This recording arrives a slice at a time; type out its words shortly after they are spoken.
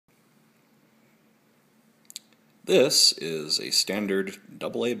This is a standard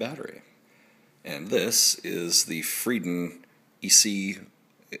AA battery, and this is the Friden EC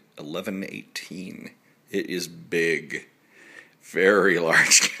 1118. It is big, very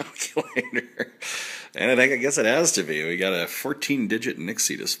large calculator, and I guess it has to be. We got a 14-digit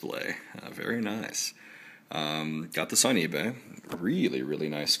Nixie display, very nice. Got this on eBay, really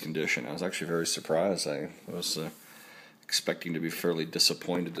nice condition. I was actually very surprised. I was expecting to be fairly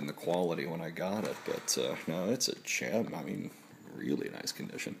disappointed in the quality when I got it, but no, it's a gem. I mean, really nice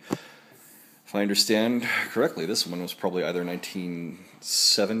condition. If I understand correctly, this one was probably either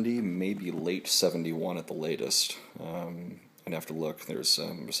 1970, maybe late 71 at the latest. I'd have to look. There's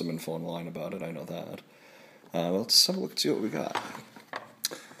some info online about it, I know that. Let's have a look and see what we got.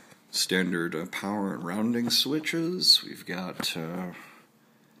 Standard power and rounding switches. We've got the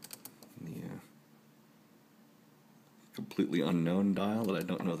completely unknown dial that I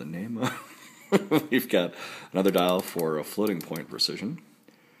don't know the name of. We've got another dial for a floating point precision.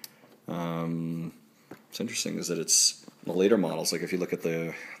 What's interesting is that it's the later models, like if you look at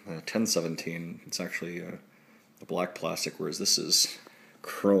the 1017, it's actually the black plastic, whereas this is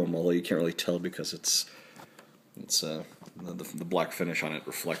chrome, although you can't really tell because the black finish on it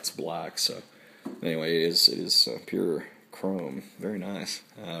reflects black. So anyway, it is pure chrome. Very nice.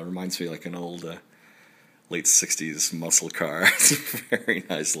 Reminds me like an old late 60s muscle car. It's very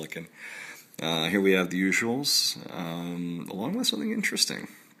nice looking. Here we have the usuals, along with something interesting.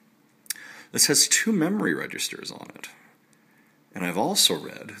 This has 2 memory registers on it. And I've also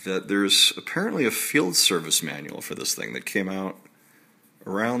read that there's apparently a field service manual for this thing that came out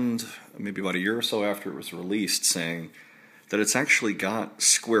around maybe about a year or so after it was released, saying that it's actually got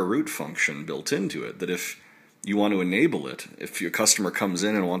square root function built into it, that if you want to enable it, if your customer comes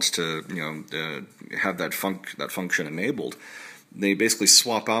in and wants to, have that function enabled, they basically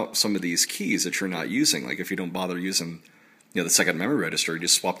swap out some of these keys that you're not using. Like if you don't bother using, the second memory register, you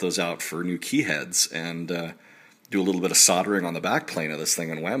just swap those out for new key heads and do a little bit of soldering on the back plane of this thing,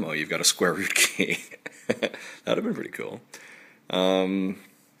 and whammo, you've got a square root key. That'd have been pretty cool.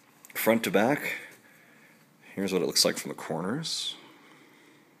 Front to back, here's what it looks like from the corners.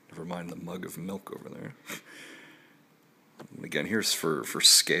 Never mind the mug of milk over there. And again, here's for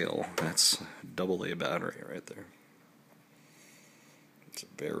scale. That's AA battery right there. It's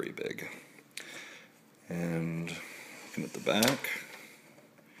very big. And looking at the back,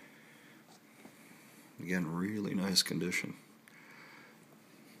 again, really nice condition.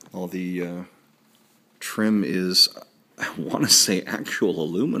 All the trim is, I want to say, actual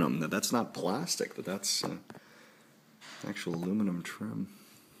aluminum. That's not plastic, but that's actual aluminum trim.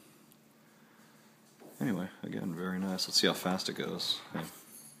 Anyway, again, very nice. Let's see how fast it goes. Hey.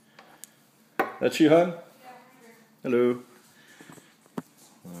 That's you, hon? Yeah. Hello.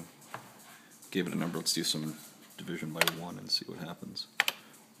 Gave it a number. Let's do some division by 1 and see what happens.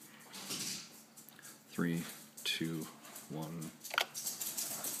 3, 2, 1.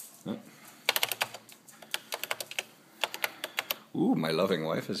 Oh. Ooh, my loving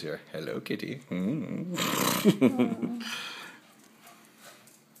wife is here. Hello, kitty.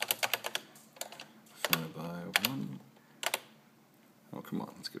 By 1. Oh, come on.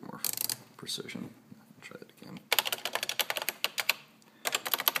 Let's get more precision. Try it again.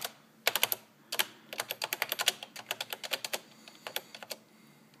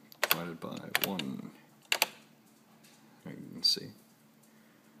 Divided by 1. There you can see.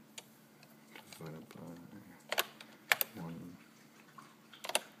 Divided by 1.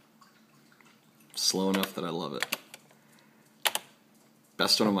 Slow enough that I love it.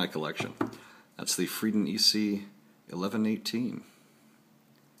 Best one of my collection. That's the Friden EC 1118.